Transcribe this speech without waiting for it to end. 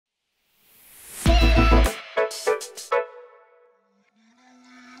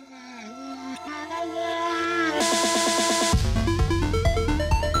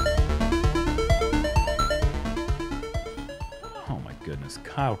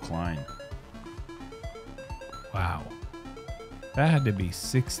How Klein. Wow. That had to be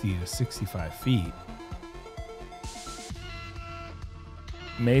 60 to 65 feet.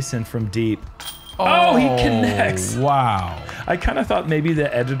 Mason from deep. Oh, he connects. Wow. I kind of thought maybe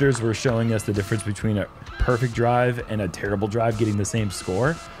the editors were showing us the difference between a perfect drive and a terrible drive getting the same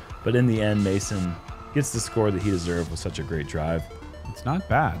score. But in the end, Mason gets the score that he deserved with such a great drive. It's not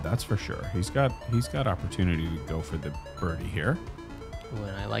bad, that's for sure. He's got opportunity to go for the birdie here. Ooh,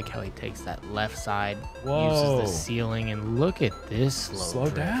 and I like how he takes that left side, Whoa. uses the ceiling, and look at this Slow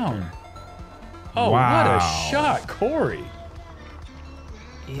drifter. down. Oh, Wow. what a shot, Corey.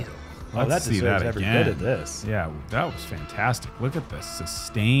 Ew. Oh, that Let's see that deserves every again. bit of this. Yeah, that was fantastic. Look at the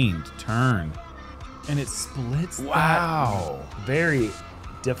sustained turn. And it splits Wow. that. Very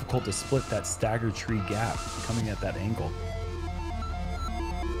difficult to split that stagger tree gap coming at that angle.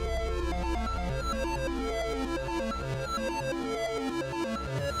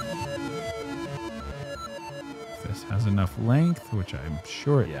 If this has enough length, which I'm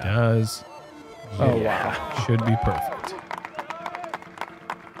sure it Yeah. does. Oh, wow. Should be perfect.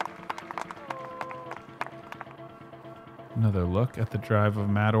 Another look at the drive of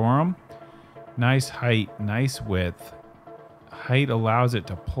Matt Orum. Nice height, nice width. Height allows it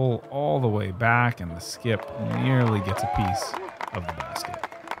to pull all the way back, and the skip nearly gets a piece of the basket.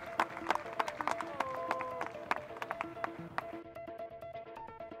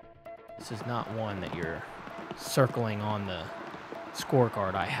 This is not one that you're circling on the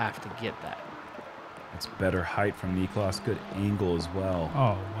scorecard. I have to get that. It's better height from Niklas. Good angle as well.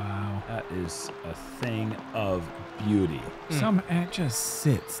 Oh, wow. That is a thing of beauty. And it just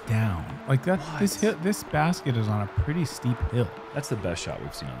sits down. Like that. This basket is on a pretty steep hill. That's the best shot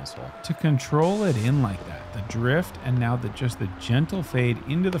we've seen on this hole. To control it in like that, the drift and now just the gentle fade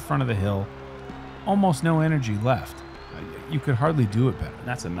into the front of the hill, almost no energy left. You could hardly do it better. And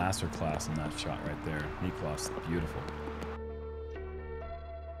that's a master class in that shot right there. Niklas, beautiful.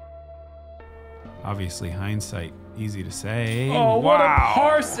 Obviously, hindsight, easy to say. Oh, wow. what a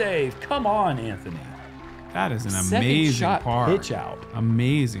par save. Come on, Anthony. That is an Second amazing shot par. pitch out.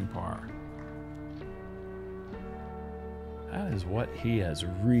 Amazing par. That is what he has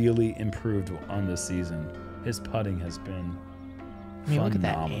really improved on this season. His putting has been I mean, look at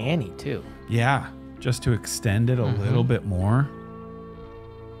that phenomenal. Annie, too. Yeah, just to extend it a little bit more.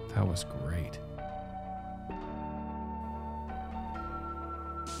 That was great.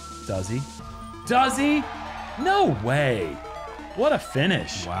 Does he? Does he? No way. What a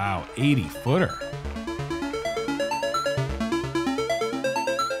finish. Wow, 80-footer.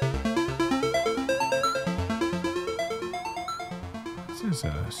 This is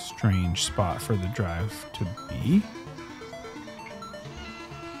a strange spot for the drive to be.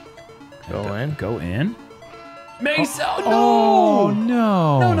 Go in. Go in. Mason. Oh,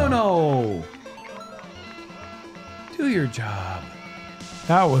 no. no. No. Do your job.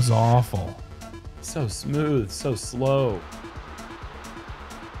 That was awful. So smooth, so slow.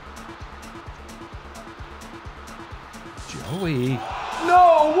 Joey.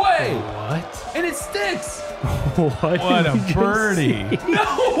 No way. What? And it sticks. What a birdie.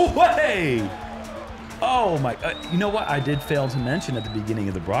 No way. Oh my, you know what? I did fail to mention at the beginning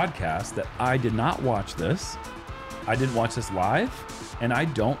of the broadcast that I did not watch this. I didn't watch this live, and I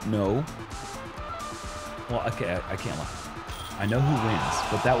don't know. Well, okay, I can't lie. I know who wins,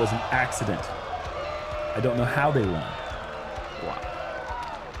 but that was an accident. I don't know how they won. Wow.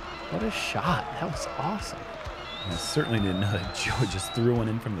 What a shot. That was awesome. I certainly didn't know that Joe just threw one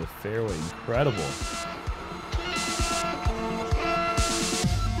in from the fairway. Incredible.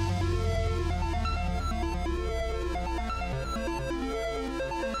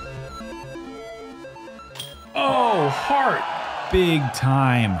 Oh, heart. Big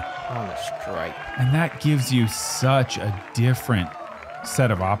time. On the strike. And that gives you such a different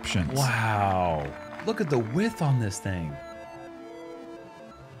set of options. Wow. Look at the width on this thing.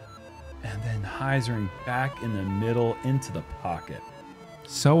 And then hyzering back in the middle into the pocket.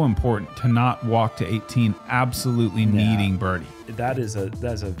 So important to not walk to 18 absolutely needing birdie. That is a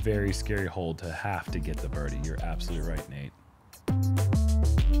very scary hole to have to get the birdie. You're absolutely right, Nate.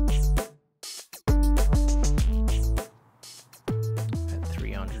 At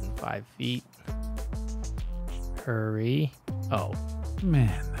 305 feet. Hurry. Oh.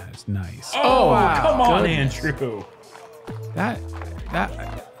 Man, that is nice. Oh, wow. come on, Goodness. Andrew. That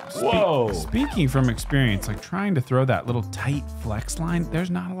Whoa. Speaking from experience, like trying to throw that little tight flex line,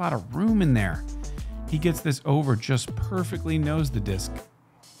 there's not a lot of room in there. He gets this over just perfectly, knows the disc.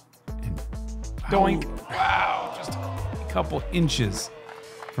 And Doink. Wow, just a couple inches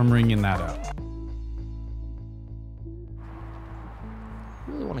from ringing that up.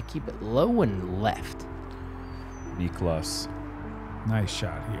 really want to keep it low and left. Niklas. Nice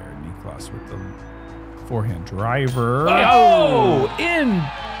shot here. Niklas with the forehand driver. Oh, in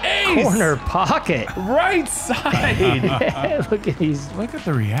ace. Corner pocket. Right side. Look at these. Look at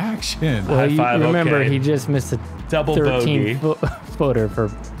the reaction. Well, you five, remember okay. he just missed a Double 13 bogey. footer for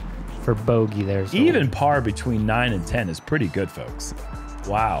bogey there. So Even par between 9 and 10 is pretty good, folks.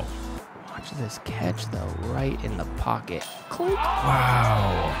 Wow. watch this catch though, right in the pocket. Clink.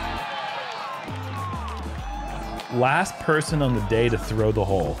 Wow. Last person on the day to throw the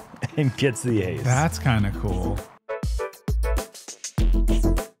hole and gets the ace. That's kind of cool.